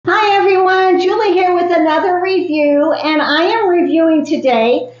another review, and I am reviewing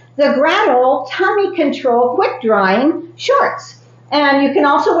today the Graddle Tummy Control Quick Drying Shorts. And you can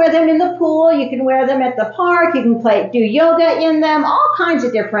also wear them in the pool, you can wear them at the park, you can do yoga in them, all kinds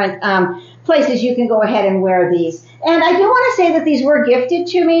of different places you can go ahead and wear these. And I do want to say that these were gifted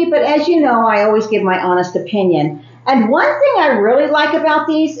to me, but as you know, I always give my honest opinion. And one thing I really like about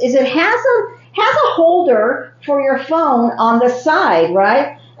these is it has a holder for your phone on the side,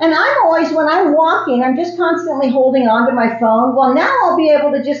 right? And I'm always, when I'm walking, I'm just constantly holding on to my phone. Well, now I'll be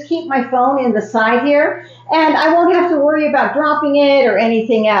able to just keep my phone in the side here, and I won't have to worry about dropping it or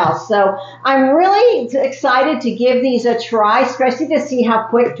anything else. So I'm really excited to give these a try, especially to see how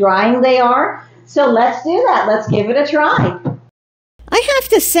quick drying they are. So let's do that. Let's give it a try. I have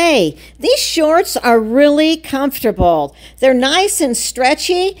to say, these shorts are really comfortable. They're nice and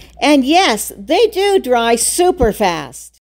stretchy, and yes, they do dry super fast.